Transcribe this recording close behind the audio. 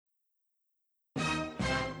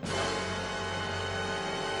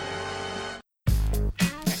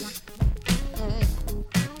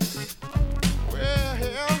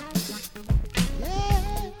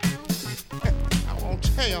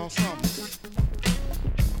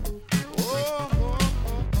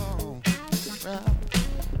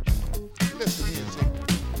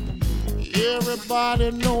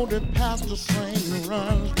Everybody know that Pastor Saint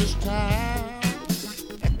runs this town.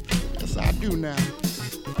 Yes, I do now.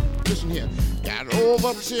 Listen here. Got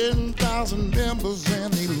over 10,000 members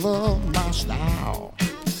and they love my style.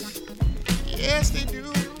 Yes, they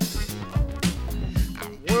do.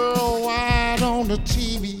 I'm worldwide on the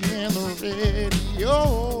TV and the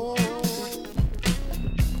radio.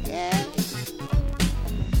 Yeah.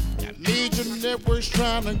 Got major networks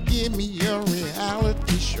trying to give me a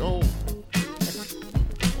reality show.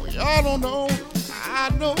 Well, y'all don't know. I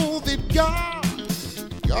know that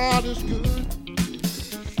God is good.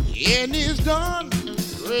 And He's done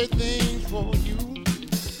great things for you.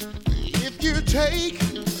 If you take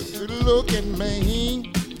a good look at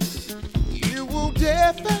me, you will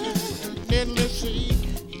definitely see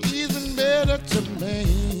He's been better to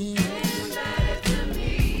me.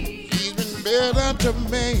 He's been better to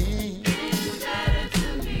me.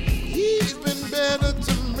 He's been better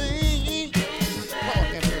to me.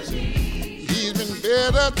 Lord have mercy. He's been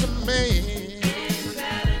better to me.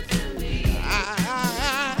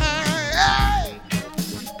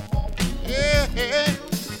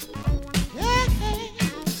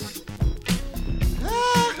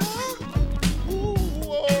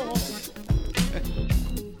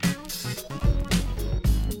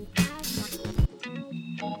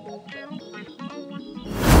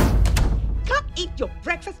 Your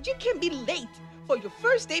breakfast, you can be late for your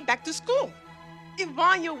first day back to school.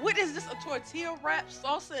 Ivania, what is this, a tortilla wrap,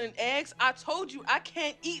 salsa, and eggs? I told you I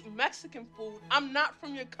can't eat Mexican food. I'm not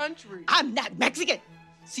from your country. I'm not Mexican.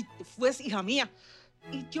 Si tú fues hija mía,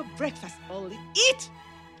 eat your breakfast, Oli. Eat!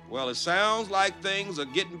 Well, it sounds like things are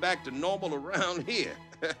getting back to normal around here.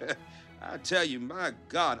 I tell you, my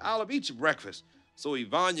God, Olive, eat your breakfast so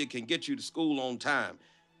Ivania can get you to school on time.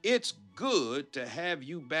 It's good to have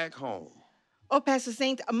you back home. Oh, Pastor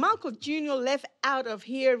Saint, Malcolm Jr. left out of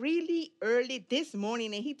here really early this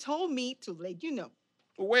morning, and he told me to let you know.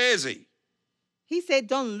 Where is he? He said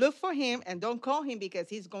don't look for him and don't call him because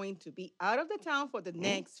he's going to be out of the town for the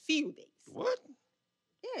next few days. What?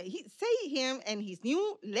 Yeah, he say him and his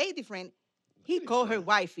new lady friend, he called her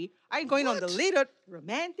wifey, are going on the little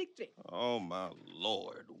romantic trip. Oh, my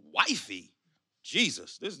Lord. Wifey?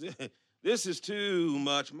 Jesus, this is too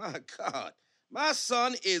much. My God. My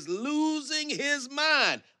son is losing his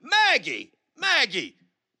mind. Maggie!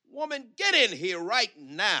 Woman, get in here right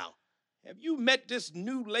now. Have you met this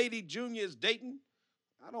new lady Junior is dating?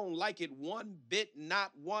 I don't like it one bit,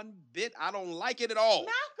 not one bit. I don't like it at all.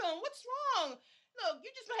 Malcolm, what's wrong? Look,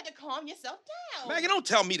 you just had to calm yourself down. Maggie, don't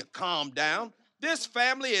tell me to calm down. This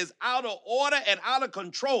family is out of order and out of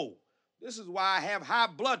control. This is why I have high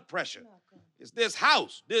blood pressure. Malcolm. It's this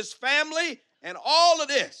house, this family, and all of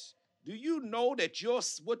this. Do you know that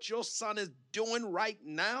what your son is doing right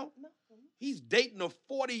now? No. He's dating a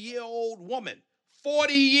 40-year-old woman,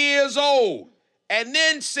 40 years old, and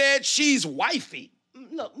then said she's wifey.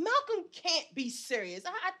 Look, Malcolm can't be serious.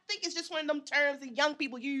 I think it's just one of them terms that young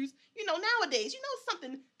people use, nowadays.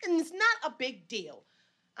 Something, and it's not a big deal.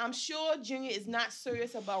 I'm sure Junior is not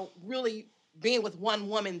serious about really being with one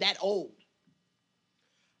woman that old.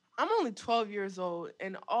 I'm only 12 years old,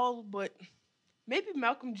 and all but... Maybe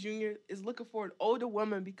Malcolm Jr. is looking for an older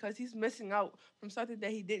woman because he's missing out from something that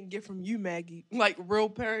he didn't get from you, Maggie, like real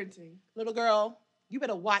parenting. Little girl, you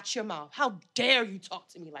better watch your mouth. How dare you talk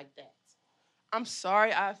to me like that? I'm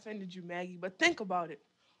sorry I offended you, Maggie, but think about it.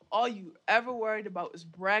 All you ever worried about is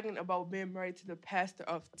bragging about being married to the pastor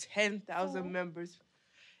of 10,000 members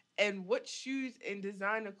and what shoes and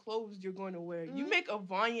designer clothes you're going to wear. Mm-hmm. You make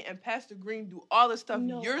Ivania and Pastor Green do all the stuff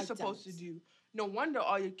you're supposed to do. No wonder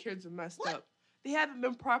all your kids are messed up. They haven't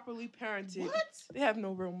been properly parented. What? They have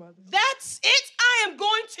no real mother. That's it. I am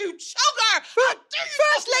going to choke her.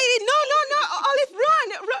 First lady, no. Olive,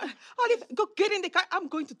 run. Olive, go get in the car. I'm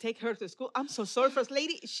going to take her to school. I'm so sorry, First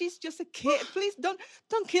Lady. She's just a kid. Please don't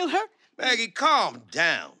kill her. Maggie, calm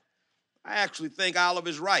down. I actually think Olive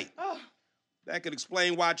is right. Oh. That could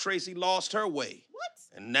explain why Tracy lost her way. What?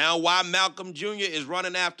 And now why Malcolm Jr. is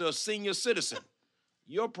running after a senior citizen.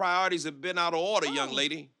 Your priorities have been out of order, young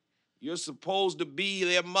lady. You're supposed to be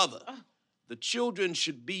their mother. The children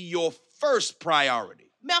should be your first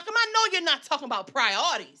priority. Malcolm, I know you're not talking about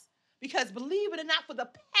priorities. Because believe it or not, for the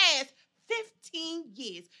past 15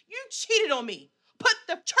 years, you cheated on me. Put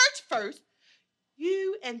the church first.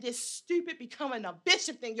 You and this stupid becoming a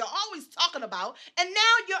bishop thing you're always talking about. And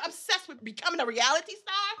now you're obsessed with becoming a reality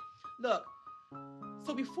star? Look,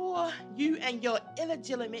 so before you and your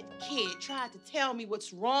illegitimate kid tried to tell me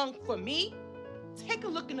what's wrong for me, take a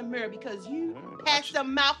look in the mirror because you, Pastor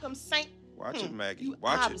Malcolm Saint. Watch it, Maggie. You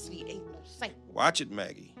Watch obviously ain't no saint. Watch it,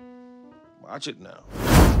 Maggie. Watch it now.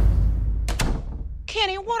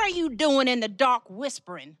 Kenny, what are you doing in the dark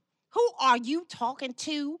whispering? Who are you talking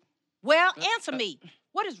to? Well, answer me.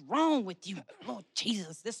 What is wrong with you? Lord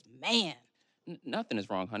Jesus, this man. Nothing is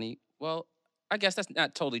wrong, honey. Well, I guess that's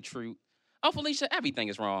not totally true. Oh, Felicia, everything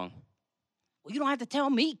is wrong. Well, you don't have to tell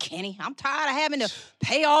me, Kenny. I'm tired of having to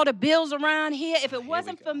pay all the bills around here. If it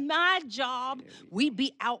wasn't for my job, we'd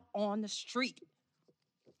be out on the street.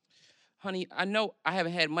 Honey, I know I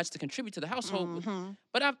haven't had much to contribute to the household,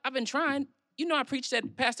 but I've been trying. You know I preached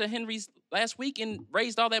at Pastor Henry's last week and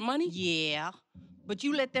raised all that money? Yeah, but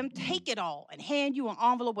you let them take it all and hand you an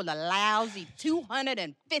envelope with a lousy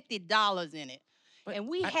 $250 in it. And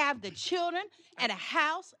we have the children and a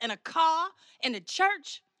house and a car and a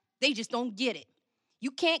church. They just don't get it.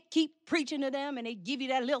 You can't keep preaching to them and they give you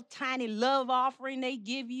that little tiny love offering they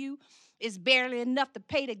give you. It's barely enough to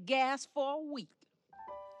pay the gas for a week.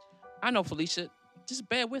 I know, Felicia. Just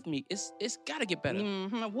bear with me. It's got to get better.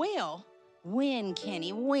 Well, when,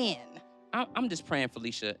 Kenny, when? I'm just praying,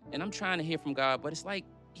 Felicia, and I'm trying to hear from God, but it's like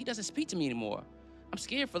he doesn't speak to me anymore. I'm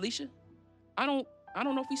scared, Felicia. I don't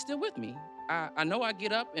know if he's still with me. I know I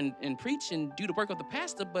get up and preach and do the work of the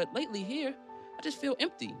pastor, but lately here, I just feel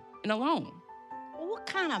empty and alone. Well, what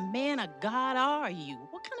kind of man of God are you?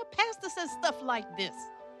 What kind of pastor says stuff like this?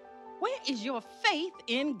 Where is your faith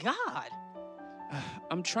in God?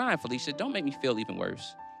 I'm trying, Felicia. Don't make me feel even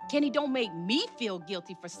worse. Kenny, don't make me feel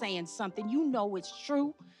guilty for saying something you know it's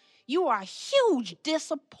true. You are a huge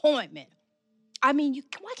disappointment. I mean,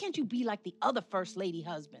 why can't you be like the other First Lady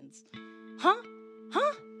husbands? Huh?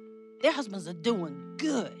 Their husbands are doing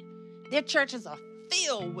good. Their churches are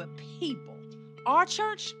filled with people. Our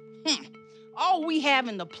church? All we have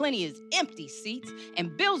in the plenty is empty seats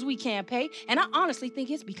and bills we can't pay. And I honestly think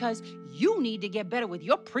it's because you need to get better with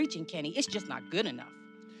your preaching, Kenny. It's just not good enough.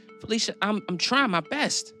 Felicia, I'm trying my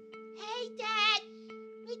best. Hey, Dad.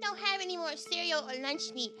 We don't have any more cereal or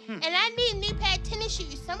lunch meat. And I need a new pair of tennis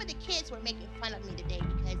shoes. Some of the kids were making fun of me today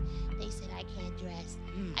because they said I can't dress.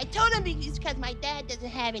 I told them it's because my dad doesn't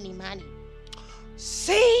have any money.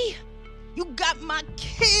 See? You got my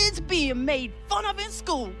kids being made fun of in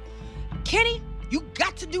school. Kenny, you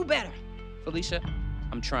got to do better. Felicia,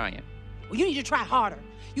 I'm trying. Well, you need to try harder.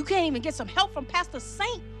 You can't even get some help from Pastor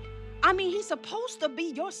Saint. I mean, he's supposed to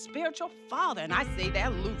be your spiritual father, and I say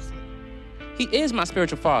that loosely. He is my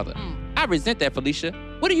spiritual father. I resent that, Felicia.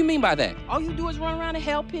 What do you mean by that? All you do is run around and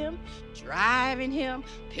help him, driving him,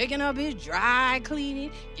 picking up his dry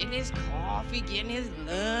cleaning, getting his coffee, getting his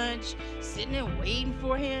lunch, sitting and waiting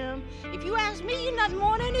for him. If you ask me, you're nothing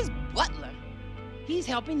more than his butler. He's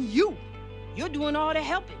helping you. You're doing all the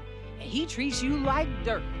helping, and he treats you like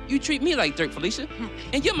dirt. You treat me like dirt, Felicia,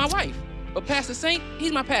 and you're my wife. But Pastor Saint,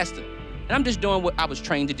 he's my pastor, and I'm just doing what I was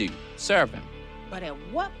trained to do, serve him. But at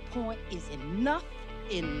what point is enough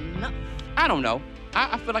enough? I don't know.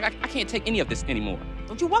 I feel like I can't take any of this anymore.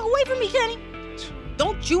 Don't you walk away from me, Kenny.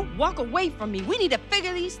 Don't you walk away from me. We need to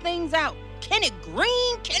figure these things out. Kenny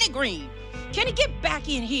Green. Kenny, get back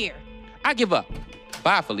in here. I give up.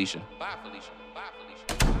 Bye, Felicia. Bye, Felicia.